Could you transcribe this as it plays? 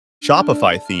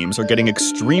Shopify themes are getting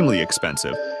extremely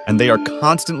expensive, and they are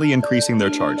constantly increasing their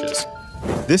charges.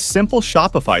 This simple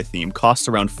Shopify theme costs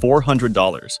around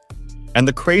 $400. And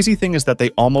the crazy thing is that they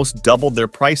almost doubled their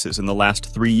prices in the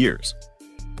last 3 years.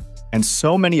 And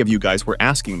so many of you guys were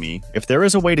asking me if there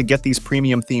is a way to get these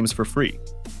premium themes for free.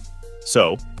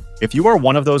 So, if you are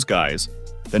one of those guys,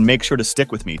 then make sure to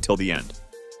stick with me till the end.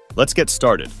 Let's get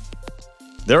started.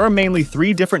 There are mainly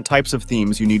 3 different types of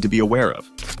themes you need to be aware of.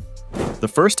 The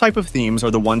first type of themes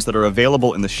are the ones that are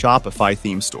available in the Shopify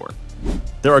theme store.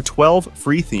 There are 12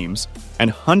 free themes and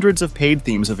hundreds of paid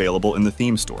themes available in the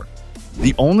theme store.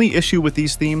 The only issue with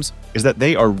these themes is that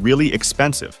they are really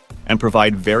expensive and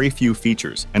provide very few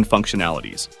features and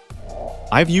functionalities.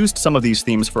 I've used some of these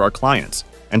themes for our clients,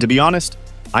 and to be honest,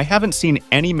 I haven't seen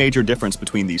any major difference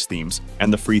between these themes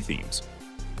and the free themes.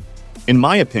 In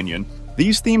my opinion,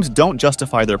 these themes don't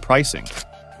justify their pricing,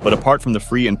 but apart from the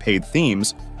free and paid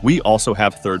themes, we also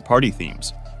have third-party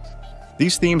themes.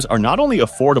 These themes are not only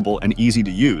affordable and easy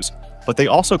to use, but they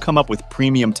also come up with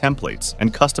premium templates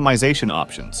and customization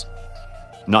options.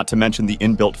 Not to mention the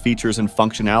inbuilt features and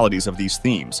functionalities of these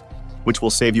themes, which will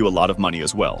save you a lot of money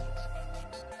as well.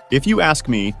 If you ask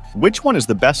me which one is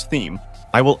the best theme,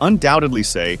 I will undoubtedly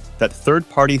say that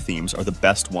third-party themes are the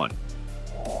best one.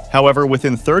 However,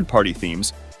 within third-party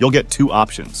themes, you'll get 2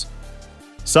 options.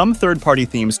 Some third-party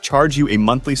themes charge you a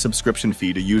monthly subscription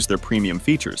fee to use their premium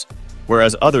features,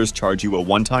 whereas others charge you a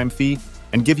one-time fee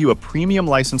and give you a premium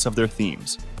license of their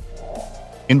themes.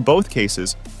 In both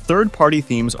cases, third-party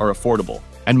themes are affordable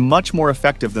and much more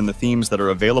effective than the themes that are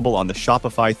available on the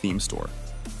Shopify theme store.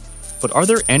 But are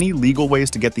there any legal ways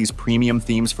to get these premium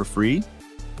themes for free?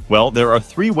 Well, there are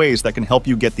 3 ways that can help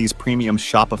you get these premium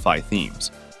Shopify themes.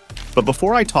 But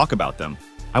before I talk about them,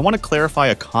 I want to clarify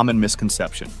a common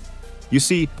misconception. You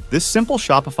see, this simple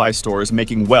Shopify store is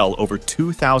making well over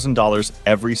 $2,000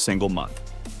 every single month.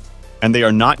 And they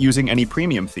are not using any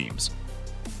premium themes.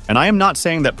 And I am not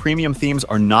saying that premium themes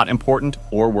are not important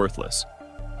or worthless.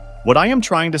 What I am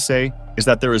trying to say is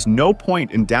that there is no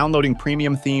point in downloading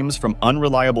premium themes from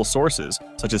unreliable sources,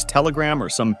 such as Telegram or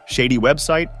some shady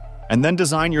website, and then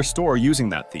design your store using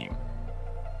that theme.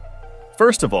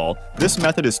 First of all, this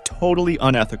method is totally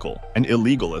unethical and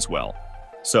illegal as well.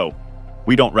 So,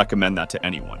 we don't recommend that to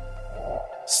anyone.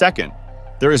 Second,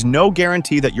 there is no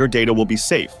guarantee that your data will be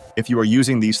safe if you are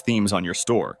using these themes on your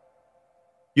store.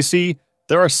 You see,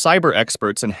 there are cyber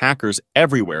experts and hackers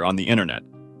everywhere on the internet.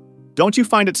 Don't you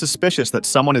find it suspicious that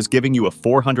someone is giving you a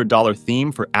 $400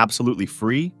 theme for absolutely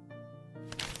free?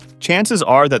 Chances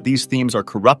are that these themes are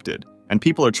corrupted and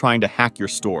people are trying to hack your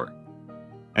store.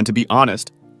 And to be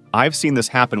honest, I've seen this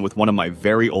happen with one of my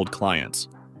very old clients.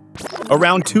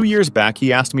 Around 2 years back,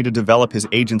 he asked me to develop his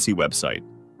agency website.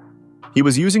 He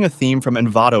was using a theme from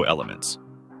Envato Elements.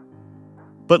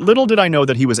 But little did I know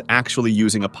that he was actually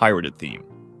using a pirated theme.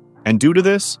 And due to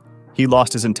this, he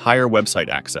lost his entire website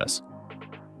access.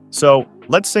 So,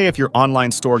 let's say if your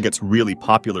online store gets really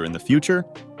popular in the future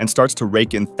and starts to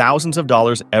rake in thousands of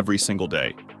dollars every single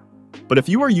day. But if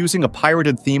you are using a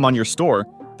pirated theme on your store,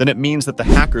 then it means that the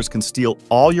hackers can steal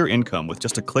all your income with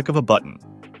just a click of a button.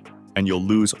 And you'll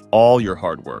lose all your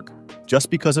hard work just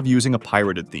because of using a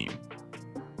pirated theme.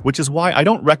 Which is why I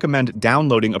don't recommend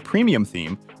downloading a premium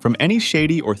theme from any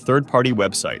shady or third-party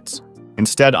websites.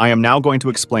 Instead, I am now going to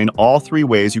explain all 3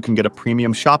 ways you can get a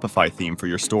premium Shopify theme for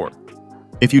your store.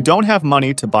 If you don't have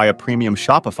money to buy a premium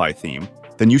Shopify theme,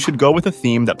 then you should go with a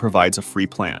theme that provides a free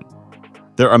plan.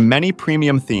 There are many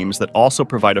premium themes that also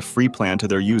provide a free plan to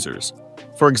their users.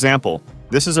 For example,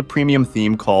 this is a premium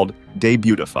theme called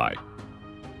𝐥𝐢𝐬𝐳.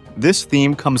 This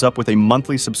theme comes up with a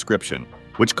monthly subscription,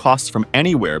 which costs from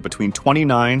anywhere between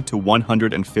 $29 to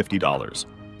 $150.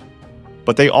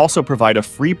 But they also provide a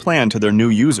free plan to their new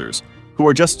users who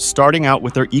are just starting out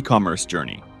with their e-commerce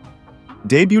journey.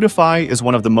 𝐥𝐢𝐬𝐳 is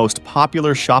one of the most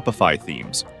popular Shopify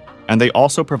themes, and they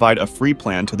also provide a free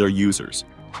plan to their users.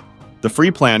 The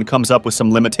free plan comes up with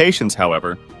some limitations,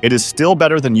 however. It is still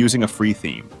better than using a free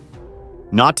theme.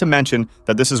 Not to mention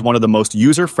that this is one of the most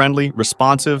user-friendly,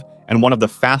 responsive, and one of the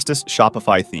fastest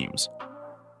Shopify themes.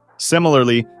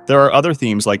 Similarly, there are other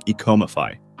themes like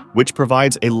𝐈𝐦𝐻𝐿, which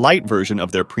provides a light version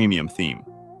of their premium theme.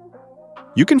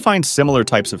 You can find similar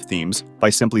types of themes by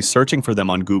simply searching for them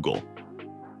on Google.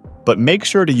 But make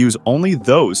sure to use only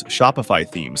those Shopify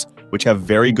themes which have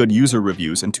very good user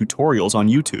reviews and tutorials on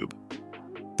YouTube.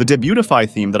 The 𝐥𝐢𝐬𝐻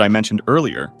theme that I mentioned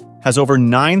earlier has over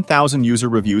 9,000 user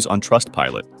reviews on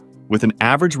Trustpilot, with an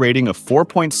average rating of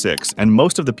 4.6, and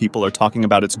most of the people are talking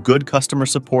about its good customer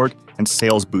support and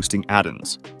sales-boosting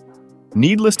add-ins.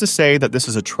 Needless to say that this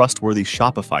is a trustworthy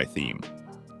Shopify theme.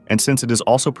 And since it is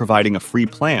also providing a free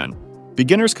plan,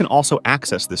 Beginners can also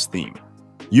access this theme.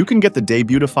 You can get the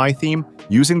𝐥𝐢𝐬𝐬𝐻 theme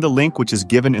using the link which is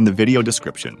given in the video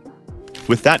description.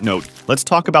 With that note, let's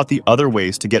talk about the other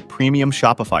ways to get premium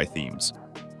Shopify themes.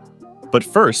 But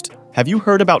first, have you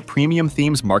heard about premium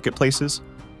themes marketplaces?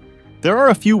 There are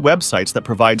a few websites that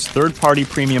provides third-party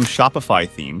premium Shopify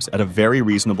themes at a very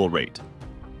reasonable rate.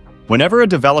 Whenever a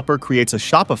developer creates a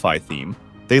Shopify theme,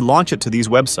 they launch it to these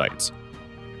websites.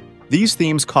 These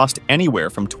themes cost anywhere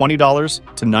from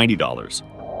 $20 to $90.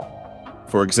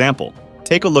 For example,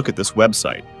 take a look at this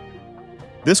website.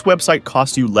 This website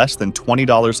costs you less than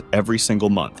 $20 every single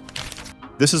month.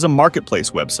 This is a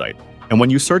marketplace website, and when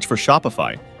you search for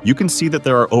Shopify, you can see that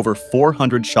there are over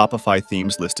 400 Shopify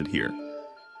themes listed here.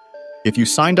 If you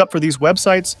signed up for these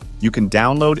websites, you can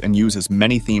download and use as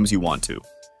many themes you want to.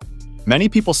 Many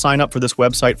people sign up for this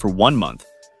website for 1 month,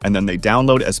 and then they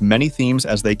download as many themes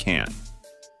as they can.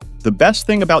 The best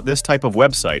thing about this type of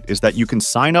website is that you can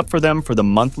sign up for them for the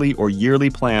monthly or yearly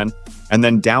plan and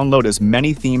then download as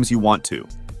many themes you want to.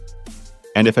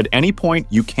 And if at any point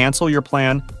you cancel your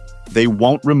plan, they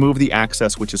won't remove the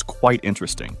access, which is quite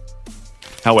interesting.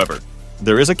 However,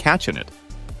 there is a catch in it.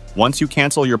 Once you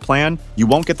cancel your plan, you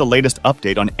won't get the latest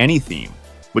update on any theme,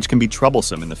 which can be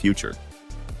troublesome in the future.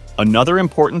 Another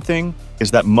important thing is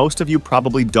that most of you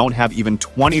probably don't have even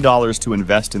 $20 to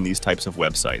invest in these types of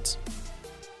websites.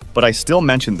 But I still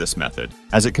mention this method,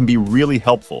 as it can be really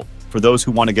helpful for those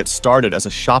who want to get started as a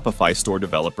Shopify store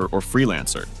developer or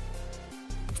freelancer.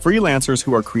 Freelancers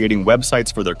who are creating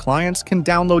websites for their clients can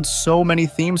download so many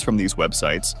themes from these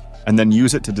websites and then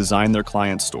use it to design their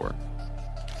client's store.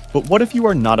 But what if you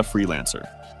are not a freelancer?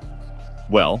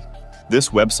 Well, this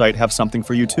website has something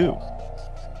for you too.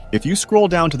 If you scroll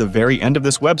down to the very end of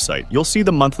this website, you'll see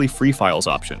the monthly free files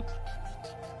option.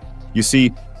 You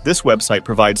see, this website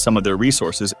provides some of their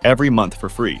resources every month for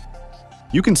free.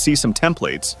 You can see some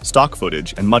templates, stock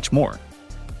footage, and much more.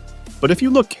 But if you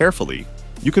look carefully,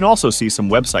 you can also see some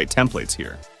website templates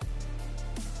here.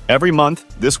 Every month,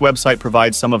 this website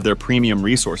provides some of their premium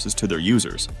resources to their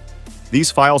users.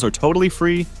 These files are totally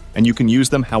free, and you can use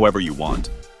them however you want.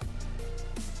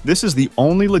 This is the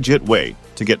only legit way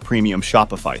to get premium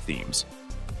Shopify themes.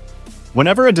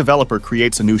 Whenever a developer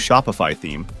creates a new Shopify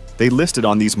theme, they list it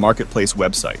on these marketplace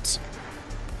websites.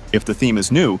 If the theme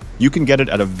is new, you can get it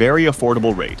at a very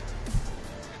affordable rate.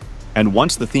 And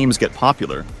once the themes get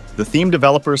popular, the theme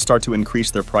developers start to increase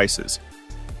their prices.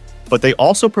 But they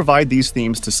also provide these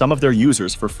themes to some of their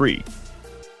users for free.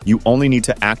 You only need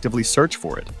to actively search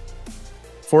for it.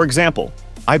 For example,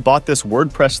 I bought this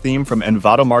WordPress theme from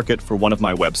Envato Market for one of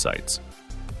my websites.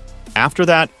 After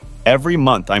that, every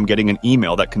month I'm getting an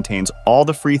email that contains all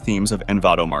the free themes of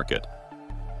Envato Market.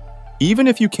 Even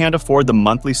if you can't afford the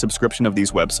monthly subscription of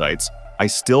these websites, I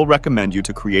still recommend you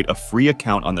to create a free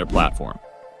account on their platform.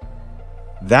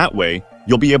 That way,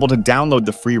 you'll be able to download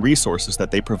the free resources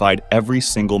that they provide every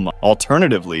single month.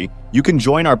 Alternatively, you can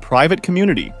join our private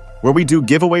community, where we do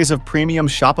giveaways of premium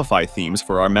Shopify themes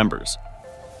for our members.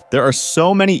 There are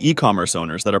so many e-commerce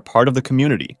owners that are part of the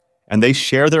community, and they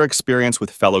share their experience with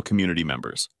fellow community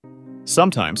members.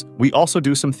 Sometimes, we also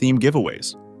do some theme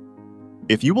giveaways.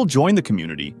 If you will join the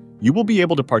community, you will be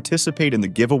able to participate in the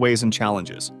giveaways and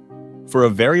challenges. For a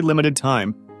very limited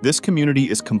time, this community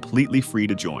is completely free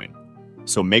to join,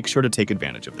 so make sure to take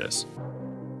advantage of this.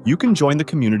 You can join the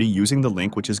community using the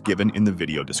link which is given in the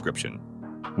video description.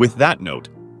 With that note,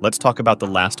 let's talk about the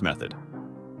last method.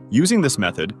 Using this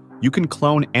method, you can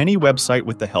clone any website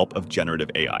with the help of generative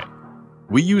AI.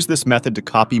 We use this method to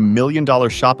copy million-dollar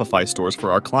Shopify stores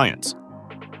for our clients.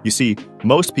 You see,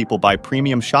 most people buy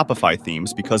premium Shopify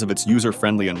themes because of its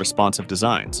user-friendly and responsive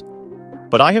designs.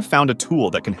 But I have found a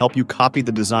tool that can help you copy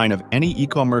the design of any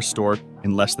e-commerce store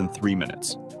in less than 3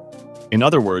 minutes. In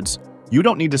other words, you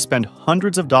don't need to spend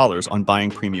hundreds of dollars on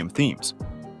buying premium themes.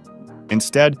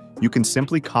 Instead, you can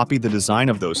simply copy the design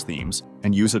of those themes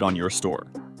and use it on your store.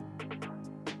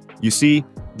 You see,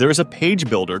 there is a page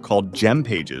builder called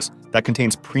𝐥𝐢𝐬𝐬𝐻 that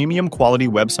contains premium quality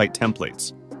website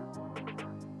templates.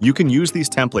 You can use these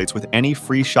templates with any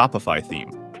free Shopify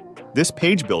theme. This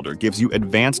page builder gives you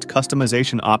advanced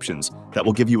customization options that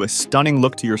will give you a stunning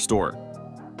look to your store.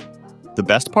 The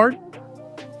best part?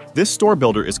 This store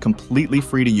builder is completely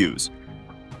free to use.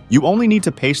 You only need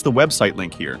to paste the website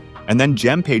link here, and then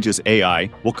𝐥𝐢𝐬𝐬𝐻 AI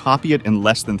will copy it in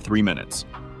less than 3 minutes.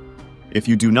 If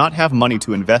you do not have money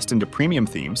to invest into premium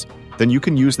themes, then you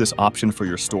can use this option for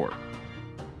your store.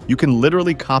 You can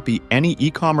literally copy any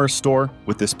e-commerce store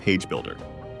with this page builder.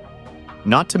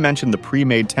 Not to mention the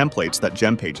pre-made templates that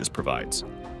𝐥𝐢𝐬𝐬𝐻 provides.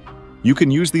 You can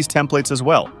use these templates as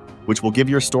well, which will give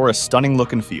your store a stunning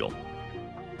look and feel.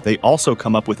 They also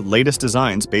come up with latest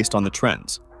designs based on the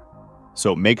trends.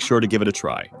 so make sure to give it a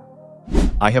try.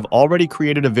 I have already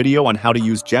created a video on how to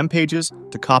use gem pages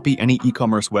to copy any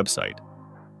e-commerce website.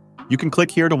 You can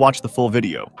click here to watch the full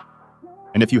video.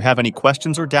 And if you have any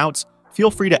questions or doubts,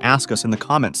 feel free to ask us in the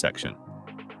comment section.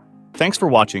 Thanks for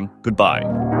watching.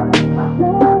 Goodbye.